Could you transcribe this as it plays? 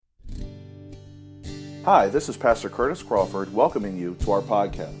Hi, this is Pastor Curtis Crawford welcoming you to our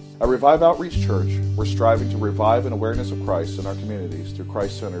podcast. At Revive Outreach Church, we're striving to revive an awareness of Christ in our communities through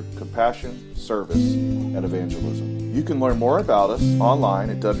Christ-centered compassion, service, and evangelism. You can learn more about us online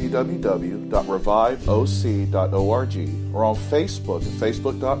at www.reviveoc.org or on Facebook at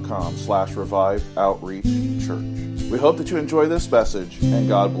facebook.com/reviveoutreachchurch. We hope that you enjoy this message, and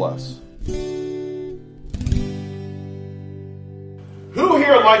God bless. Who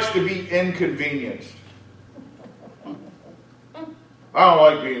here likes to be inconvenienced? I don't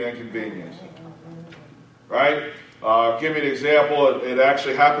like being inconvenienced, right? Give me an example. It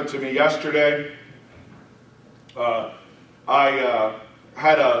actually happened to me yesterday. I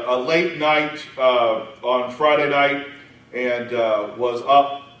had a late night on Friday night and was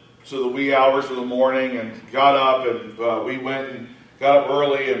up to the wee hours of the morning and got up and we went and got up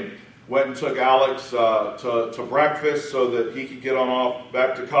early and went and took Alex to breakfast so that he could get on off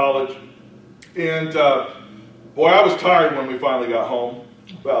back to college. And boy, I was tired when we finally got home,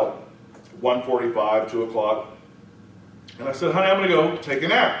 about 1:45, 2 o'clock. And I said, honey, I'm going to go take a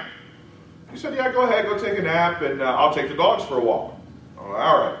nap. He said, yeah, go ahead, go take a nap, and I'll take the dogs for a walk. All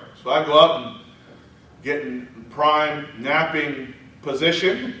right. So I go up and get in prime napping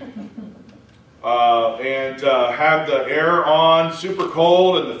position and have the air on, super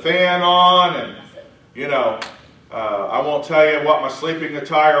cold, and the fan on, and, you know, I won't tell you what my sleeping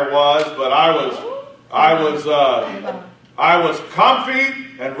attire was, but I was comfy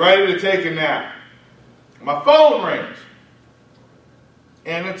and ready to take a nap. My phone rings,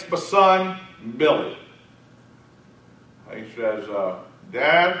 and it's my son, Billy. He says,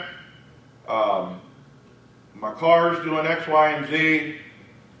 Dad, my car's doing X, Y, and Z,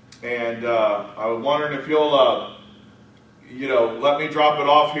 and I was wondering if you'll, let me drop it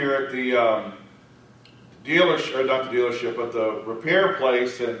off here at the dealership, or not the dealership, but the repair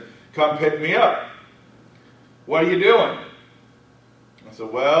place, and come pick me up. What are you doing? I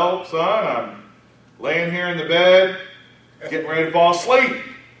said, well, son, I'm laying here in the bed, getting ready to fall asleep.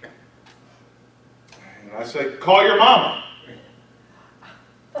 And I said, call your mama.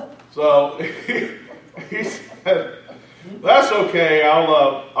 So he said, that's okay.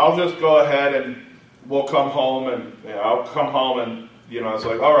 I'll just go ahead and we'll come home, and I'll come home, and I was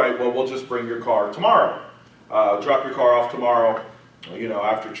like, all right, well, we'll just bring your car tomorrow. Drop your car off tomorrow,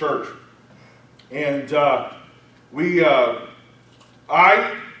 after church. And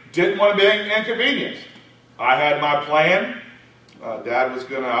I didn't want to be inconvenienced. I had my plan. I was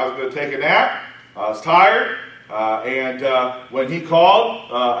gonna take a nap. I was tired, and when he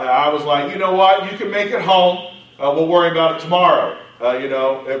called, I was like, you know what? You can make it home. We'll worry about it tomorrow.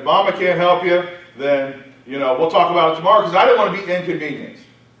 If Mama can't help you, then we'll talk about it tomorrow, because I didn't want to be inconvenienced,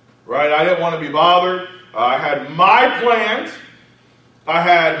 right? I didn't want to be bothered. I had my plans. I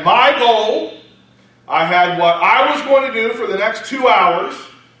had my goal. I had what I was going to do for the next 2 hours,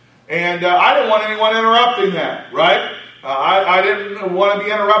 and I didn't want anyone interrupting that, right? I didn't want to be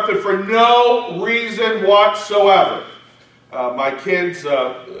interrupted for no reason whatsoever. My kids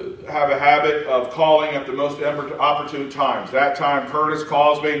have a habit of calling at the most opportune times. That time, Curtis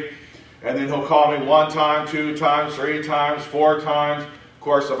calls me, and then he'll call me 1 time, 2 times, 3 times, 4 times. Of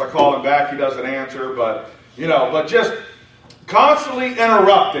course, if I call him back, he doesn't answer, but just constantly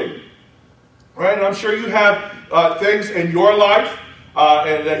interrupting. Right? And I'm sure you have things in your life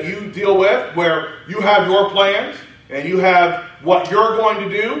and that you deal with where you have your plans and you have what you're going to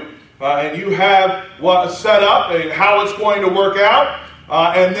do and you have what's set up and how it's going to work out,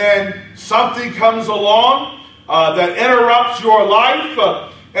 and then something comes along that interrupts your life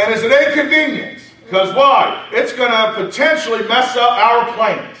and is an inconvenience. Because why? It's going to potentially mess up our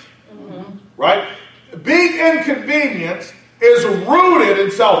plans. Mm-hmm. Right? Being inconvenienced is rooted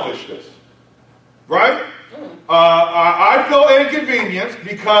in selfishness. Right? I feel inconvenienced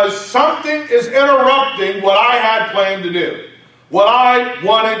because something is interrupting what I had planned to do, what I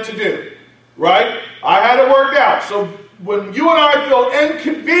wanted to do. Right? I had it worked out. So when you and I feel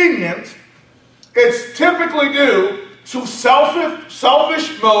inconvenienced, it's typically due to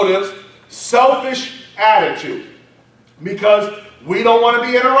selfish motives, selfish attitude, because we don't want to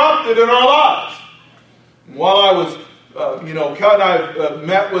be interrupted in our lives. While I was Kel and I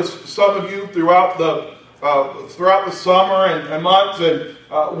met with some of you throughout the summer and months, and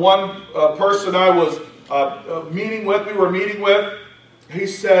one person I was meeting with, he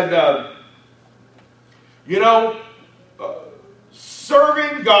said,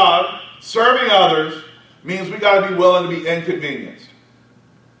 serving God, serving others, means we got to be willing to be inconvenienced.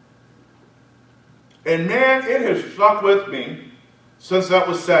 And man, it has stuck with me since that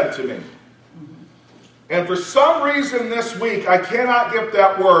was said to me. And for some reason this week, I cannot get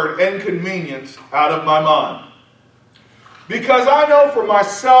that word, inconvenience, out of my mind. Because I know for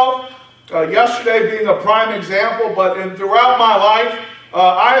myself, yesterday being a prime example, but throughout my life,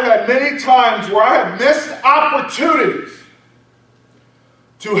 I have had many times where I have missed opportunities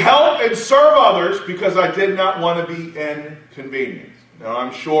to help and serve others because I did not want to be inconvenienced. Now,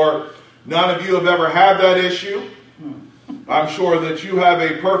 I'm sure none of you have ever had that issue. I'm sure that you have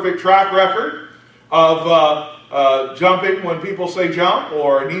a perfect track record of jumping when people say jump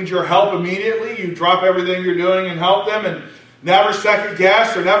or need your help immediately. You drop everything you're doing and help them and never second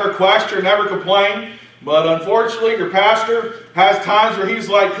guess or never question or never complain. But unfortunately, your pastor has times where he's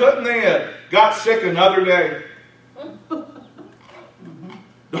like, couldn't they have got sick another day?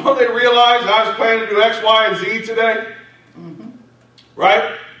 Don't they realize I was planning to do X, Y, and Z today?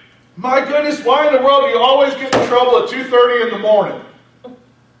 Right? My goodness, why in the world do you always get in trouble at 2:30 in the morning?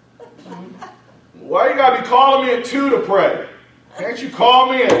 Why you got to be calling me at 2 to pray? Can't you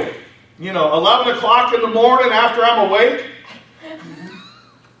call me at, 11 o'clock in the morning after I'm awake?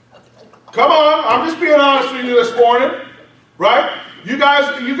 Come on, I'm just being honest with you this morning. Right? You guys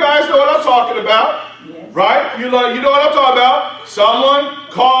know what I'm talking about. Yes. Right? You know what I'm talking about. Someone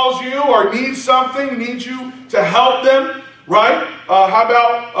calls you or needs something, needs you to help them. Right? How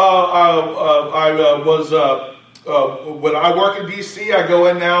about when I work in D.C., I go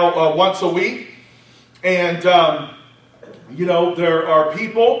in now once a week. And, there are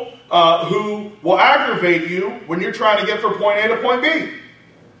people who will aggravate you when you're trying to get from point A to point B.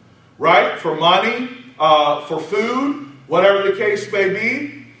 Right? For money, for food, whatever the case may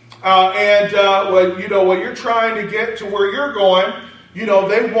be. When you're trying to get to where you're going,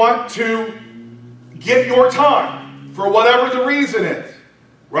 they want to get your time for whatever the reason is.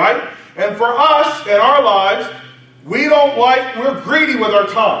 Right? And for us in our lives, we're greedy with our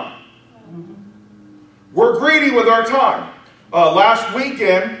time. We're greedy with our time. Last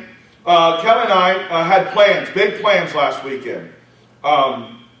weekend, Kelly and I had plans, big plans last weekend.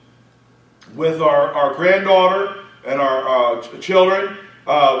 With our granddaughter and our children.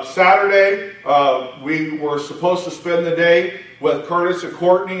 Saturday, we were supposed to spend the day with Curtis and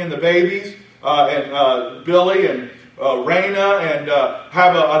Courtney and the babies, and Billy and Raina, and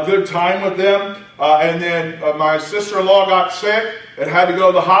have a good time with them. And then my sister-in-law got sick and had to go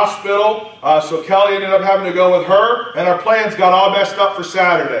to the hospital, so Kelly ended up having to go with her, and our plans got all messed up for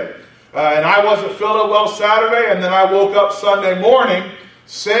Saturday. And I wasn't feeling well Saturday, and then I woke up Sunday morning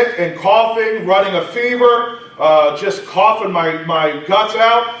sick and coughing, running a fever, just coughing my guts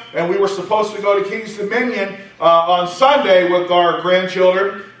out. And we were supposed to go to King's Dominion on Sunday with our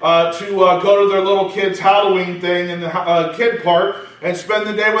grandchildren to go to their little kids' Halloween thing in the kid park and spend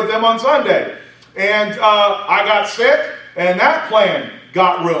the day with them on Sunday. And I got sick, and that plan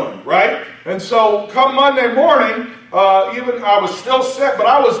got ruined, right? And so come Monday morning, even I was still sick, but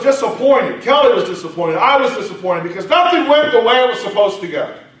I was disappointed. Kelly was disappointed. I was disappointed because nothing went the way it was supposed to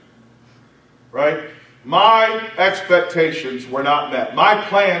go. Right? My expectations were not met. My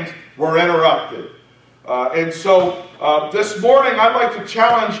plans were interrupted. And so this morning I'd like to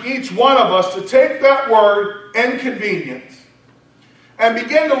challenge each one of us to take that word, inconvenience, and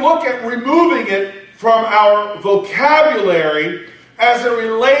begin to look at removing it from our vocabulary as it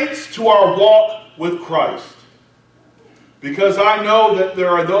relates to our walk with Christ. Because I know that there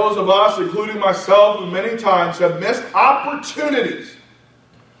are those of us, including myself, who many times have missed opportunities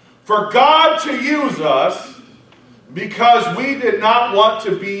for God to use us because we did not want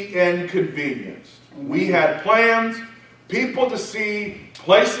to be inconvenienced. We had plans, people to see,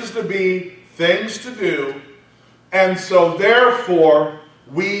 places to be, things to do, and so therefore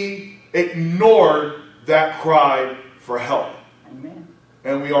we ignored that cry for help. Amen.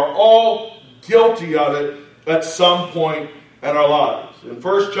 And we are all guilty of it at some point in our lives. In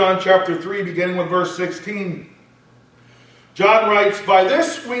 1 John chapter 3, beginning with verse 16, John writes, "By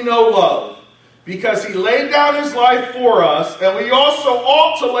this we know love, because he laid down his life for us, and we also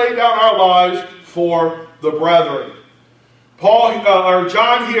ought to lay down our lives for the brethren."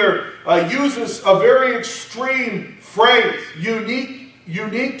 John here uses a very extreme phrase,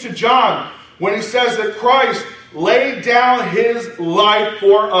 unique to John, when he says that Christ laid down his life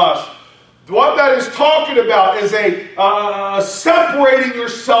for us. What that is talking about is separating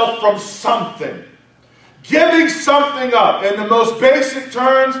yourself from something. Giving something up. In the most basic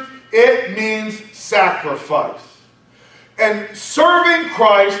terms, it means sacrifice. And serving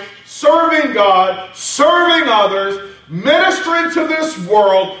Christ, serving God, serving others, ministering to this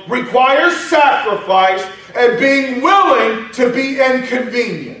world requires sacrifice and being willing to be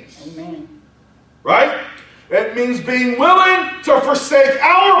inconvenienced. Amen. Right? It means being willing to forsake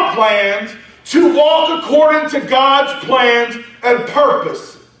our plans to walk according to God's plans and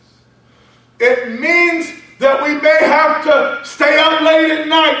purposes. It means that we may have to stay up late at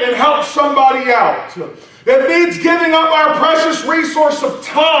night and help somebody out. It means giving up our precious resource of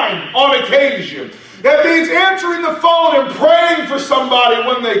time on occasion. It means answering the phone and praying for somebody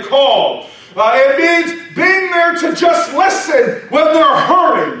when they call. It means being there to just listen when they're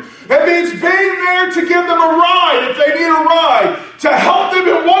hurting. It means being there to give them a ride if they need a ride, to help them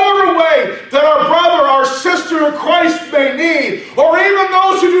in whatever way that our brother, our sister in Christ may need, or even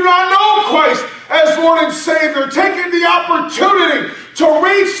those who do not know Christ as Lord and Savior, taking the opportunity to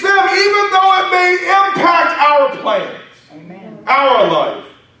reach them even though it may impact our plans, Amen. our life,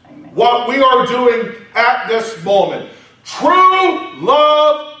 Amen. what we are doing at this moment. True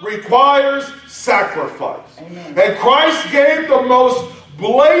love requires sacrifice. Amen. And Christ gave the most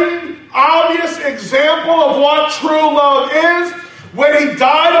blatant, obvious example of what true love is when he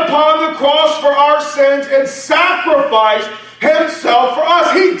died upon the cross for our sins and sacrificed himself for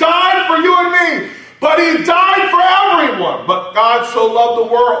us. He died for you and me, but he died for everyone. But God so loved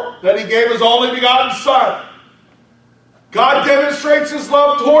the world that he gave his only begotten Son. God demonstrates his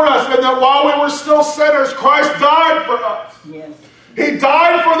love toward us, and that while we were still sinners, Christ died for us. Yes. He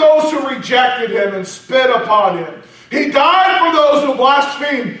died for those who rejected him and spit upon him. He died for those who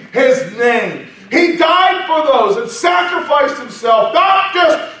blasphemed his name. He died for those and sacrificed himself, not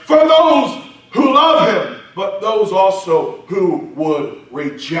just for those who love him, but those also who would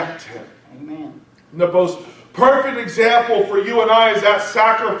reject him. Amen. And the most perfect example for you and I is that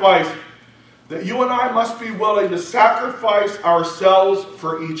sacrifice, that you and I must be willing to sacrifice ourselves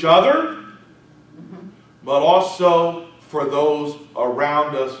for each other, but also for those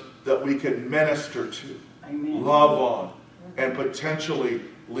around us that we can minister to, Amen. love on, and potentially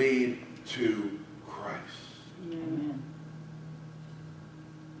lead to Christ. Amen.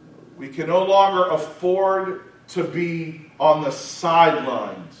 We can no longer afford to be on the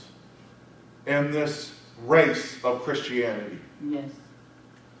sidelines in this race of Christianity. Yes.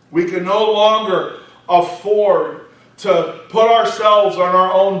 We can no longer afford to put ourselves on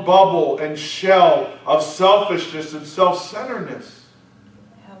our own bubble and shell of selfishness and self-centeredness.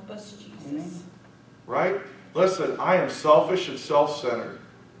 Help us, Jesus. Amen. Right? Listen, I am selfish and self-centered.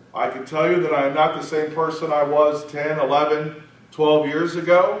 I can tell you that I am not the same person I was 10, 11, 12 years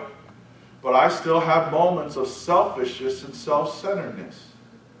ago, but I still have moments of selfishness and self-centeredness.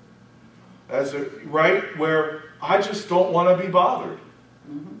 Right? Where I just don't want to be bothered.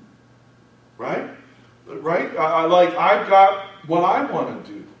 Mm-hmm. Right? Right? I've got what I want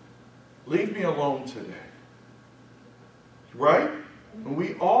to do. Leave me alone today. Right? And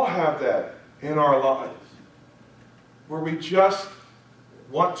we all have that in our lives, where we just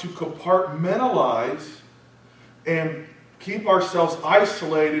want to compartmentalize and keep ourselves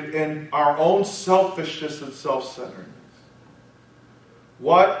isolated in our own selfishness and self-centeredness.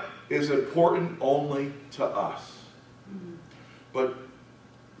 What is important only to us. But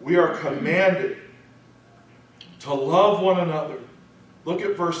we are commanded to love one another. Look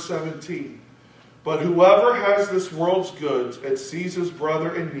at verse 17. But whoever has this world's goods and sees his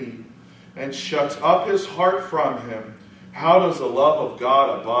brother in need and shuts up his heart from him, how does the love of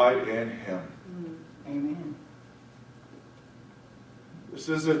God abide in him? Amen. This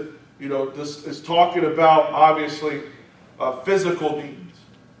isn't, this is talking about, obviously, physical needs.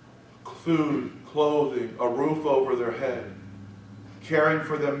 Food, clothing, a roof over their head. Caring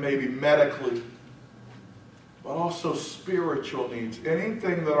for them maybe medically, but also spiritual needs.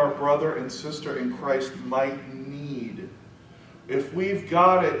 Anything that our brother and sister in Christ might need. If we've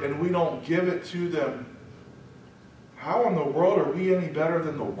got it and we don't give it to them, how in the world are we any better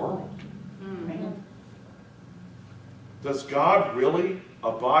than the world? Amen. Does God really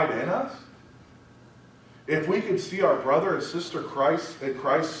abide in us? If we could see our brother and sister in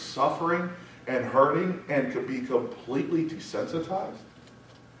Christ suffering and hurting and could be completely desensitized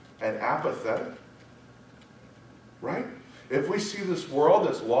and apathetic, right? If we see this world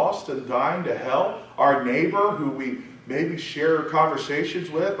that's lost and dying to hell, our neighbor who we maybe share conversations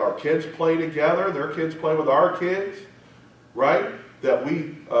with, our kids play together, their kids play with our kids, right? That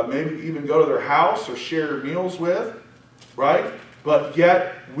we maybe even go to their house or share meals with, right? But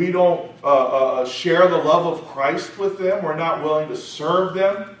yet we don't share the love of Christ with them. We're not willing to serve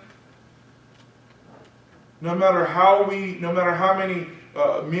them. No matter how many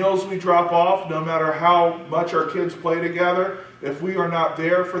meals we drop off, no matter how much our kids play together, if we are not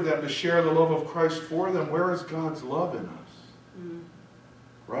there for them to share the love of Christ for them, where is God's love in us?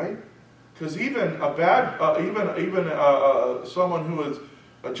 Right? Because even someone who is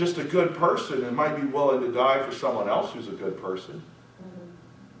just a good person and might be willing to die for someone else who's a good person.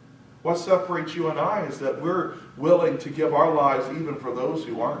 What separates you and I is that we're willing to give our lives even for those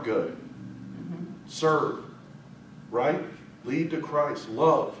who aren't good. Serve, right? Lead to Christ.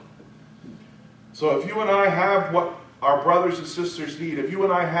 Love. So if you and I have what our brothers and sisters need, if you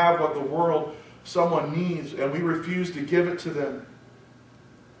and I have what the world, someone needs, and we refuse to give it to them,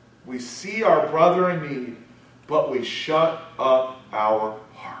 we see our brother in need, but we shut up our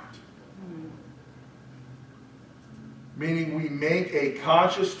heart. Meaning we make a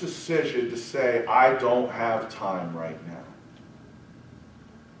conscious decision to say, I don't have time right now.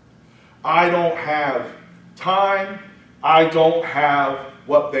 I don't have time. I don't have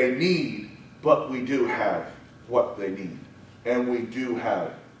what they need, but we do have what they need. And we do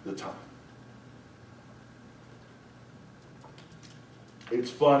have the time.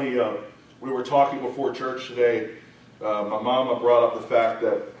 It's funny, we were talking before church today. My mama brought up the fact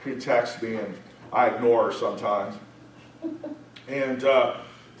that she texts me and I ignore her sometimes. And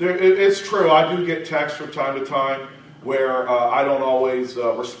it's true, I do get texts from time to time where I don't always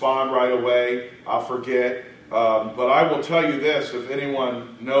respond right away. I'll forget. But I will tell you this, if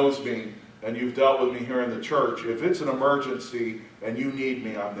anyone knows me and you've dealt with me here in the church, if it's an emergency and you need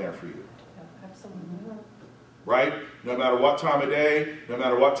me, I'm there for you. Absolutely. Right? No matter what time of day, no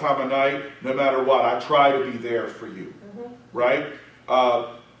matter what time of night, no matter what, I try to be there for you. Right?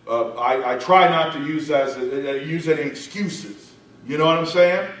 I try not to use any excuses. You know what I'm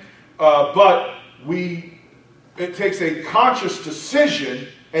saying? But it takes a conscious decision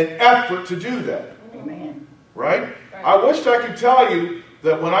and effort to do that. Amen. Right? I wish I could tell you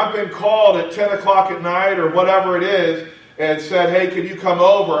that when I've been called at 10 o'clock at night or whatever it is and said, hey, can you come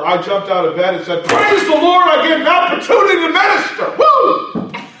over? I jumped out of bed and said, praise the Lord, I get an opportunity to minister.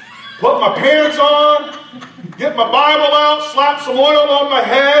 Woo! Put my pants on, get my Bible out, slap some oil on my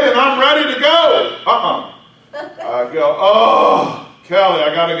head, and I'm ready to go. I go, oh, Kelly,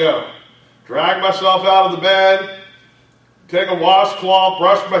 I got to go. Drag myself out of the bed, take a washcloth,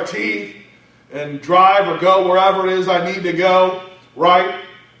 brush my teeth, and drive or go wherever it is I need to go, right?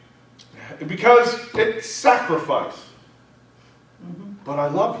 Because it's sacrifice. But I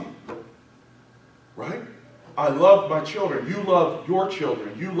love you, right? I love my children. You love your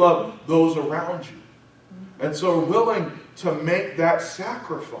children. You love those around you. And so we're willing to make that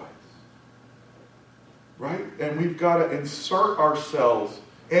sacrifice, right? And we've got to insert ourselves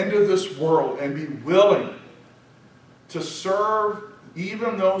into this world and be willing to serve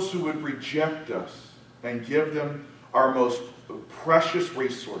even those who would reject us and give them our most precious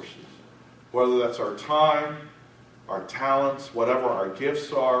resources, whether that's our time, our talents, whatever our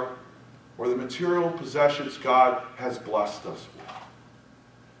gifts are, or the material possessions God has blessed us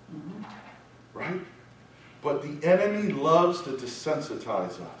with. Right? But the enemy loves to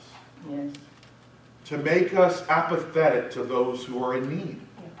desensitize us. Yes. To make us apathetic to those who are in need.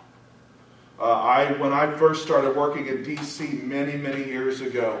 When I first started working in D.C. many, many years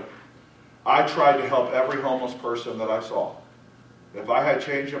ago, I tried to help every homeless person that I saw. If I had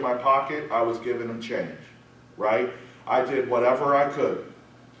change in my pocket, I was giving them change. Right? I did whatever I could.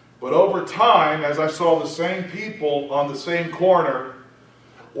 But over time, as I saw the same people on the same corner,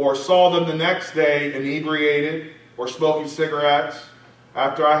 or saw them the next day inebriated or smoking cigarettes,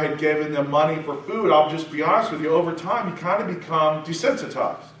 after I had given them money for food, I'll just be honest with you, over time you kind of become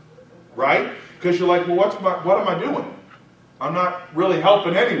desensitized. Right? Because you're like, well, what am I doing? I'm not really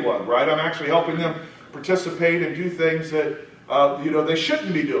helping anyone, right? I'm actually helping them participate and do things that they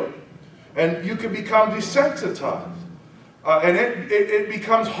shouldn't be doing. And you can become desensitized. And it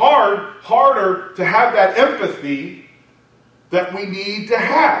becomes harder to have that empathy that we need to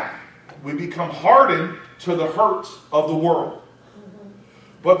have. We become hardened to the hurts of the world.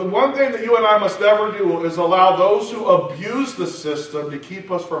 But the one thing that you and I must never do is allow those who abuse the system to keep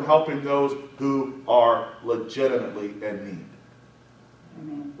us from helping those who are legitimately in need.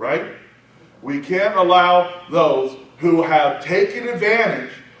 Amen. Right? We can't allow those who have taken advantage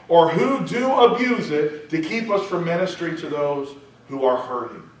or who do abuse it to keep us from ministering to those who are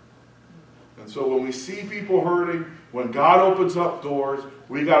hurting. And so when we see people hurting, when God opens up doors,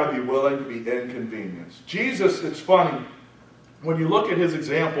 we got to be willing to be inconvenienced. Jesus, it's funny, when you look at his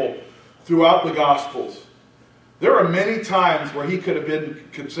example throughout the Gospels, there are many times where he could have been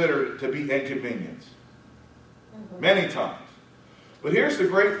considered to be inconvenienced. Many times. But here's the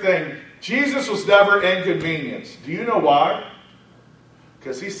great thing. Jesus was never inconvenienced. Do you know why?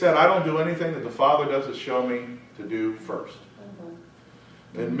 Because he said, I don't do anything that the Father doesn't show me to do first.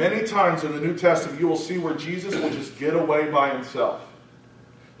 And many times in the New Testament, you will see where Jesus will just get away by himself.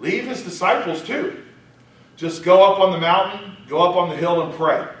 Leave his disciples too. Just go up on the mountain, go up on the hill and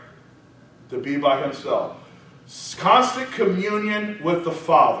pray. To be by himself. Constant communion with the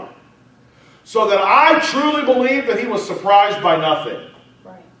Father. so that I truly believe that he was surprised by nothing.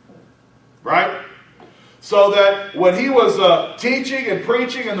 Right. Right? So that when he was teaching and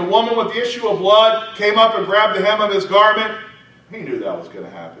preaching and the woman with the issue of blood came up and grabbed the hem of his garment, he knew that was going to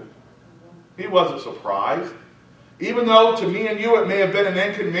happen. He wasn't surprised. Even though to me and you it may have been an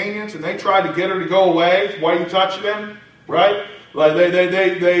inconvenience and they tried to get her to go away, why are you touching him? Right? Like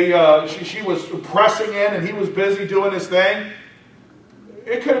she was pressing in and he was busy doing his thing.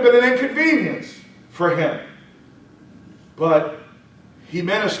 It could have been an inconvenience for him. But he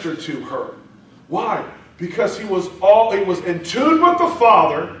ministered to her. Why? Because he was in tune with the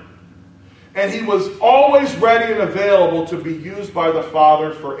Father, and he was always ready and available to be used by the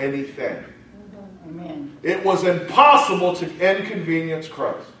Father for anything. Amen. It was impossible to inconvenience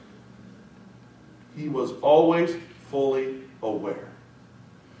Christ. He was always fully aware.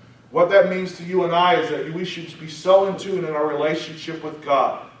 What that means to you and I is that we should be so in tune in our relationship with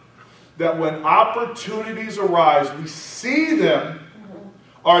God that when opportunities arise, we see them,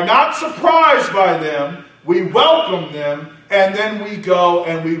 are not surprised by them, we welcome them, and then we go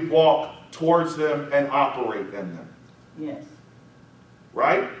and we walk towards them and operate in them. Yes.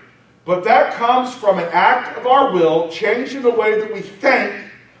 Right? But that comes from an act of our will, changing the way that we think,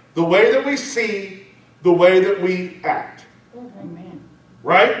 the way that we see, the way that we act. Amen.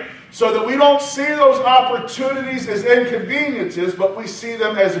 Right? So that we don't see those opportunities as inconveniences, but we see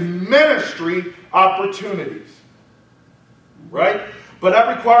them as ministry opportunities. Right? But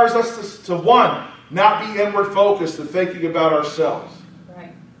that requires us to one, not be inward focused and thinking about ourselves.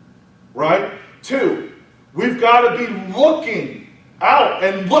 Right. Right? Two, we've got to be looking out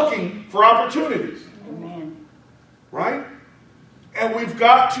and looking for opportunities. Amen. Right? And we've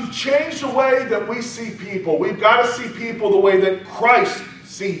got to change the way that we see people. We've got to see people the way that Christ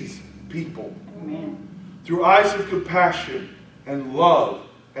sees people. Amen. Through eyes of compassion and love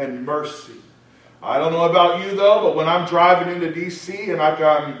and mercy. I don't know about you though, but when I'm driving into D.C. and I've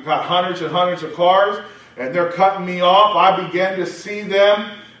got hundreds and hundreds of cars and they're cutting me off, I begin to see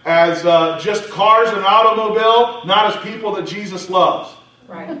them as just cars and automobile, not as people that Jesus loves.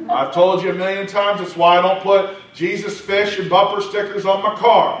 Right. I've told you a million times, that's why I don't put Jesus fish and bumper stickers on my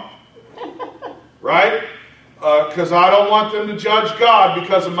car. Right? Because I don't want them to judge God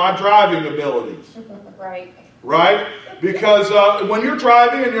because of my driving abilities. Right. Right? Because when you're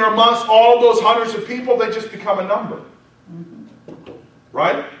driving and you're amongst all those hundreds of people, they just become a number.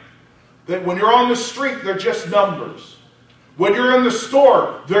 Right? That when you're on the street, they're just numbers. When you're in the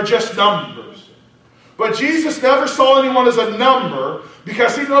store, they're just numbers. But Jesus never saw anyone as a number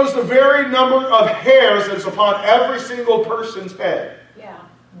because he knows the very number of hairs that's upon every single person's head. Yeah.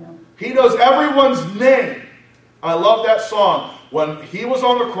 He knows everyone's name. I love that song. When he was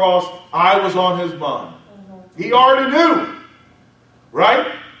on the cross, I was on his mind. He already knew.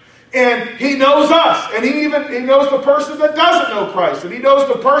 Right? And he knows us. And he knows the person that doesn't know Christ. And he knows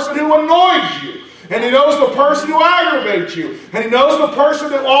the person who annoys you. And he knows the person who aggravates you. And he knows the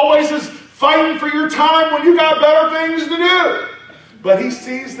person that always is fighting for your time when you got better things to do. But he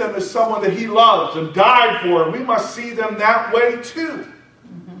sees them as someone that he loves and died for. And we must see them that way too.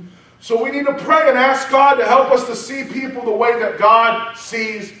 So we need to pray and ask God to help us to see people the way that God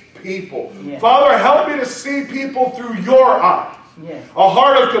sees people. Yes. Father, help me to see people through your eyes. Yes. A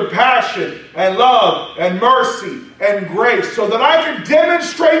heart of compassion and love and mercy and grace so that I can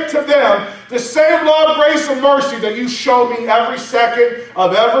demonstrate to them the same love, grace, and mercy that you show me every second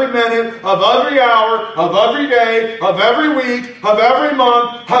of every minute, of every hour, of every day, of every week, of every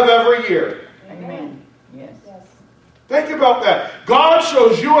month, of every year. Amen. Yes. Yes. Think about that. God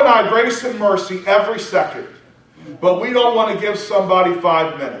shows you and I grace and mercy every second. But we don't want to give somebody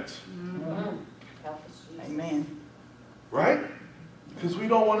 5 minutes. Help us, Jesus. Amen. Right? Because we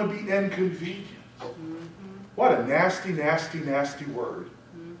don't want to be inconvenienced. What a nasty, nasty, nasty word.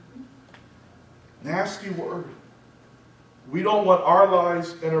 Nasty word. We don't want our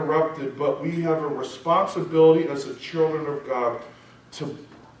lives interrupted, but we have a responsibility as the children of God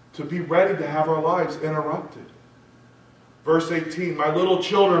to be ready to have our lives interrupted. Verse 18, my little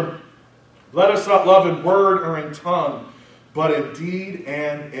children, let us not love in word or in tongue, but in deed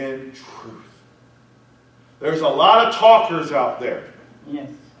and in truth. There's a lot of talkers out there. Yes.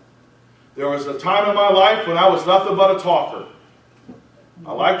 There was a time in my life when I was nothing but a talker.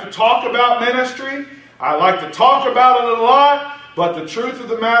 I like to talk about ministry. I like to talk about it a lot. But the truth of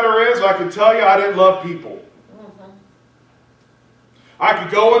the matter is, I can tell you I didn't love people. I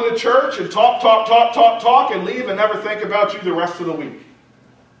could go into church and talk, and leave and never think about you the rest of the week.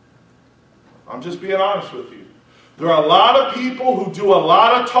 I'm just being honest with you. There are a lot of people who do a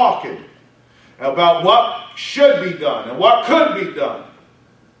lot of talking about what should be done and what could be done.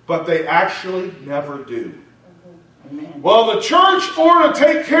 but they actually never do. Amen. Well, the church ought to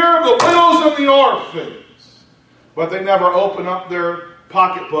take care of the widows and the orphans, but they never open up their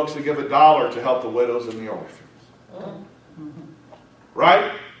pocketbooks to give $1 to help the widows and the orphans.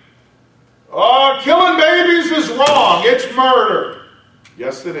 Right? Oh, killing babies is wrong. It's murder.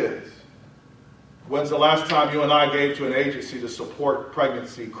 Yes, it is. When's the last time you and I gave to an agency to support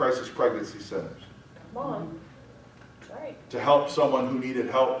crisis pregnancy centers? Come on. That's right. To help someone who needed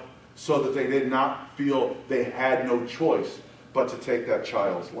help so that they did not feel they had no choice but to take that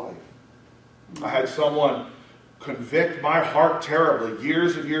child's life. I had someone convict my heart terribly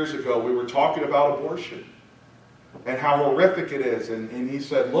years and years ago. We were talking about abortion and how horrific it is. And he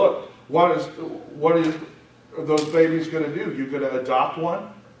said, look, what is those babies going to do? You going to adopt one?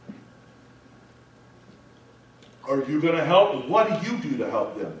 Are you going to help? What do you do to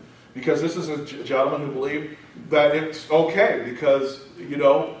help them? Because this is a gentleman who believed that it's okay because, you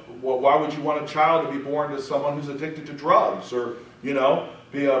know, why would you want a child to be born to someone who's addicted to drugs or, you know,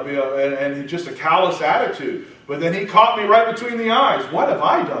 and just a callous attitude. But then he caught me right between the eyes. What have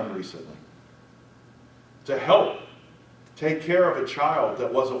I done recently to help take care of a child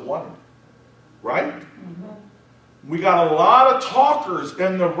that wasn't wanted? Right? Mm-hmm. We got a lot of talkers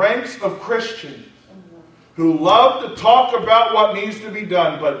in the ranks of Christians who love to talk about what needs to be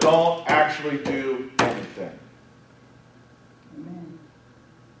done, but don't actually do anything. Amen.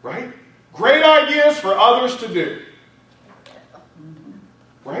 Right? Great ideas for others to do.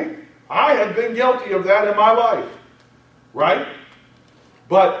 Right? I have been guilty of that in my life. Right?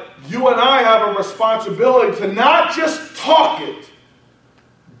 But you and I have a responsibility to not just talk it,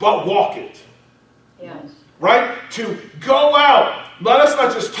 but walk it. Yes. Right? To go out. Let us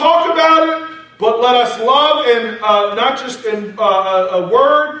not just talk about it, but let us love in not just in a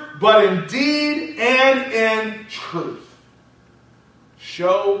word, but in deed and in truth.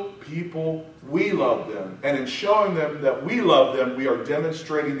 Show people we love them. And in showing them that we love them, we are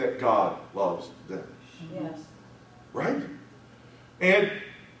demonstrating that God loves them. Yes. Right? And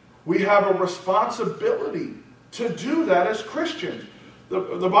we have a responsibility to do that as Christians.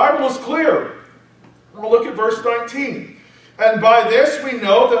 The Bible is clear. We'll look at verse 19. And by this we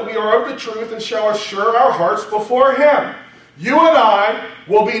know that we are of the truth and shall assure our hearts before Him. You and I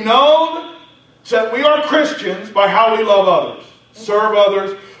will be known that we are Christians by how we love others, serve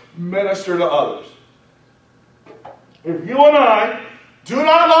others, minister to others. If you and I do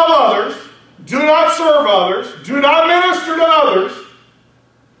not love others, do not serve others, do not minister to others,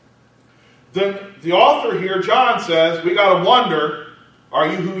 then the author here, John, says we got to wonder, are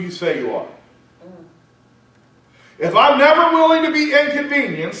you who you say you are? If I'm never willing to be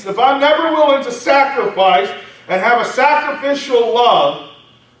inconvenienced, if I'm never willing to sacrifice and have a sacrificial love,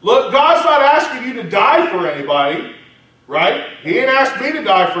 look, God's not asking you to die for anybody, right? He ain't asked me to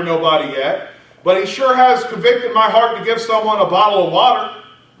die for nobody yet, but He sure has convicted my heart to give someone a bottle of water.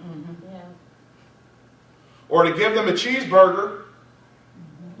 Mm-hmm. Yeah. Or to give them a cheeseburger,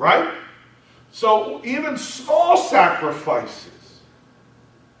 right? So even small sacrifices,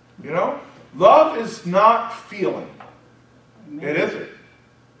 you know? Love is not feeling. Amen. It isn't.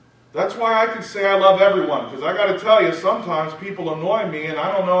 That's why I can say I love everyone, because I got to tell you, sometimes people annoy me and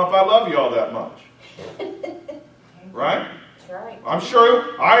I don't know if I love you all that much. Right? That's right. I'm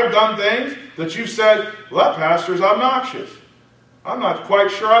sure I've done things that you've said, well, that pastor's obnoxious. I'm not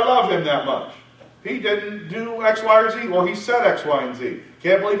quite sure I love him that much. He didn't do X, Y, or Z, or he said X, Y, and Z.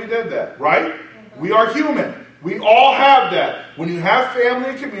 Can't believe he did that. Right? Mm-hmm. We are human. We all have that. When you have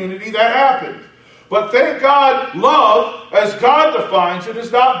family and community, that happens. But thank God, love, as God defines it,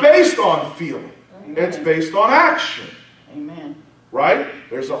 is not based on feeling. Amen. It's based on action. Amen. Right?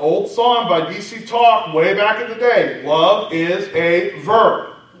 There's an old song by DC Talk way back in the day. Love is a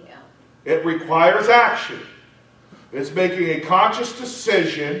verb. Yeah. It requires action. It's making a conscious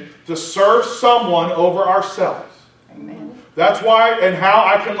decision to serve someone over ourselves. Amen. That's why and how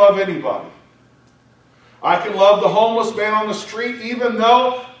I can love anybody. I can love the homeless man on the street even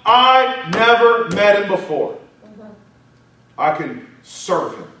though I never met him before. Mm-hmm. I can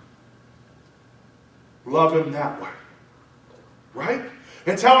serve him. Love him that way. Right?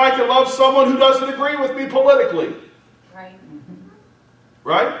 It's how I can love someone who doesn't agree with me politically. Right.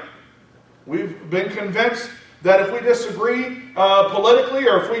 Right? We've been convinced that if we disagree politically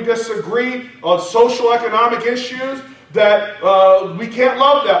or if we disagree on social economic issues, that we can't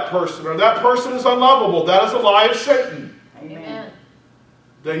love that person or that person is unlovable. That is a lie of Satan. Amen.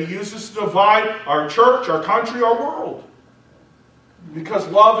 That he uses to divide our church, our country, our world. Because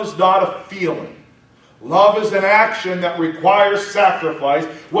love is not a feeling. Love is an action that requires sacrifice,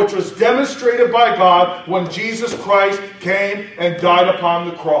 which was demonstrated by God when Jesus Christ came and died upon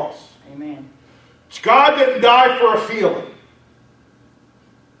the cross. Amen. God didn't die for a feeling,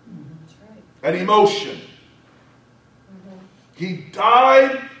 That's right. an emotion. He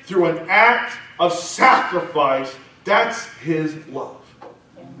died through an act of sacrifice. That's his love.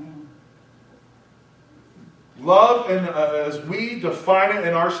 Amen. Love, and as we define it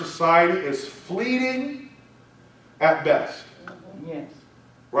in our society, is fleeting at best. Yes.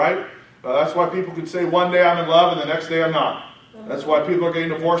 Right? That's why people can say one day I'm in love and the next day I'm not. That's why people are getting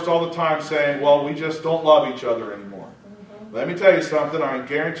divorced all the time saying, well, we just don't love each other anymore. Let me tell you something. I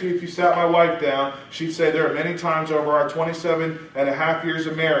guarantee if you sat my wife down, she'd say there are many times over our 27 and a half years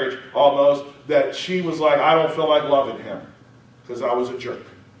of marriage almost that she was like, I don't feel like loving him because I was a jerk.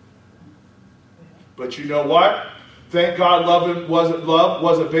 But you know what? Thank God love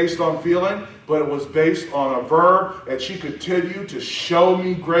wasn't based on feeling, but it was based on a verb, and she continued to show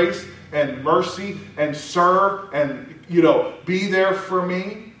me grace and mercy and serve and, be there for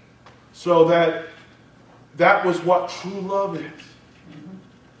me, so that was what true love is.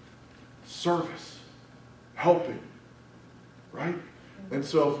 Service. Helping. Right? And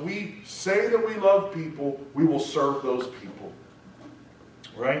so if we say that we love people, we will serve those people.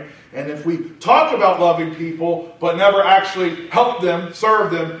 Right? And if we talk about loving people, but never actually help them,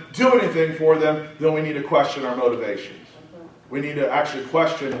 serve them, do anything for them, then we need to question our motivations. We need to actually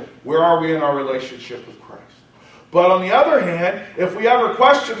question, where are we in our relationship with Christ? But on the other hand, if we ever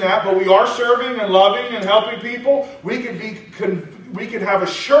question that, but we are serving and loving and helping people, we can have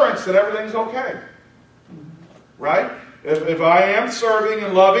assurance that everything's okay. Right? If I am serving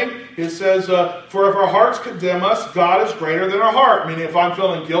and loving, it says, for if our hearts condemn us, God is greater than our heart. Meaning if I'm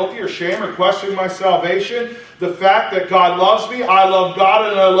feeling guilty or shame or questioning my salvation, the fact that God loves me, I love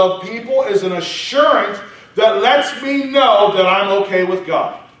God, and I love people is an assurance that lets me know that I'm okay with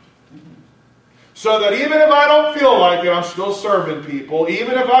God. So that even if I don't feel like it, I'm still serving people.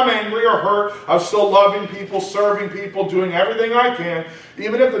 Even if I'm angry or hurt, I'm still loving people, serving people, doing everything I can.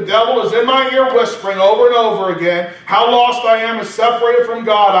 Even if the devil is in my ear whispering over and over again how lost I am and separated from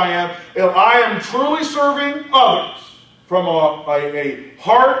God I am, if I am truly serving others from a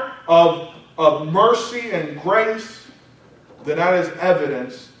heart of mercy and grace, then that is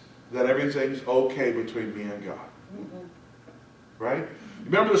evidence that everything's okay between me and God. Right?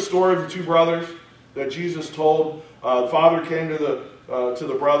 Remember the story of the two brothers that Jesus told? The father came to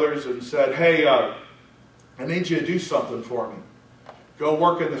the brothers and said, hey, I need you to do something for me. Go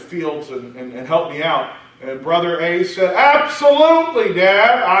work in the fields and help me out. And brother A said, absolutely,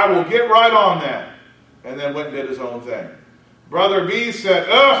 Dad, I will get right on that. And then went and did his own thing. Brother B said,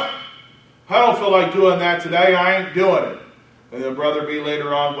 ugh, I don't feel like doing that today. I ain't doing it. And then brother B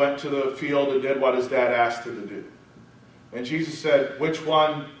later on went to the field and did what his dad asked him to do. And Jesus said, which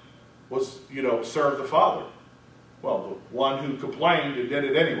one was, serve the Father? Well, the one who complained and did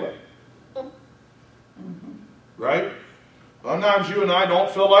it anyway. Right? Sometimes you and I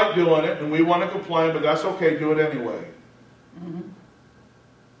don't feel like doing it, and we want to complain, but that's okay, do it anyway.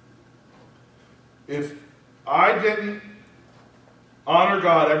 If I didn't honor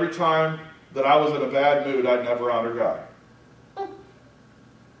God every time that I was in a bad mood, I'd never honor God.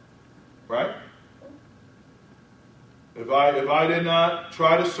 Right? If I did not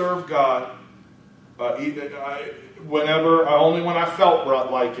try to serve God, only when I felt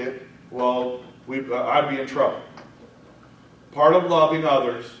like it, well, I'd be in trouble. Part of loving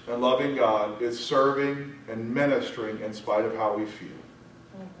others and loving God is serving and ministering in spite of how we feel.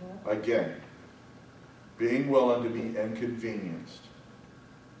 Again, being willing to be inconvenienced.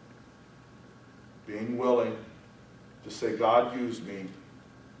 Being willing to say, God, use me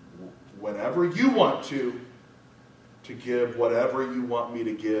whenever you want to give whatever you want me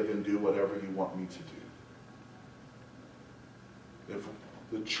to give and do whatever you want me to do. If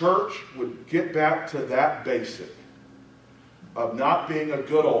the church would get back to that basic of not being a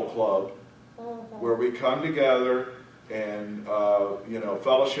good old club where we come together and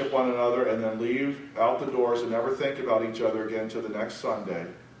fellowship one another and then leave out the doors and never think about each other again till the next Sunday,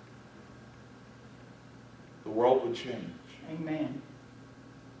 the world would change. Amen.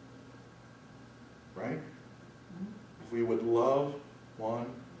 Right? If we would love one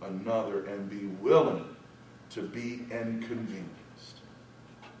another and be willing to be inconvenienced.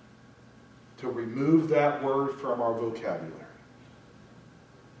 To remove that word from our vocabulary.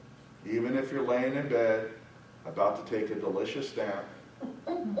 Even if you're laying in bed about to take a delicious nap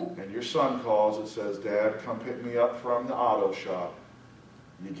and your son calls and says, Dad, come pick me up from the auto shop.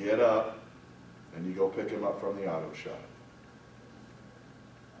 You get up and you go pick him up from the auto shop.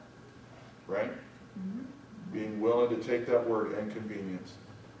 Right? Being willing to take that word inconvenience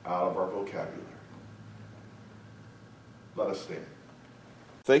out of our vocabulary. Let us stand.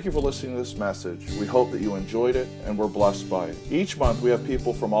 Thank you for listening to this message. We hope that you enjoyed it and were blessed by it. Each month we have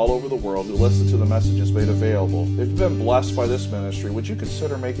people from all over the world who listen to the messages made available. If you've been blessed by this ministry, would you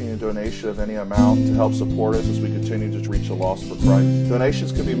consider making a donation of any amount to help support us as we continue to reach the lost for Christ?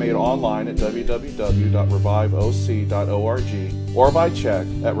 Donations can be made online at www.reviveoc.org or by check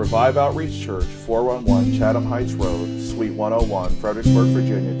at Revive Outreach Church, 411 Chatham Heights Road, Suite 101, Fredericksburg,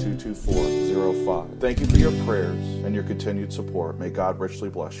 Virginia 22405. Thank you for your prayers and your continued support. May God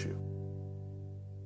richly bless you.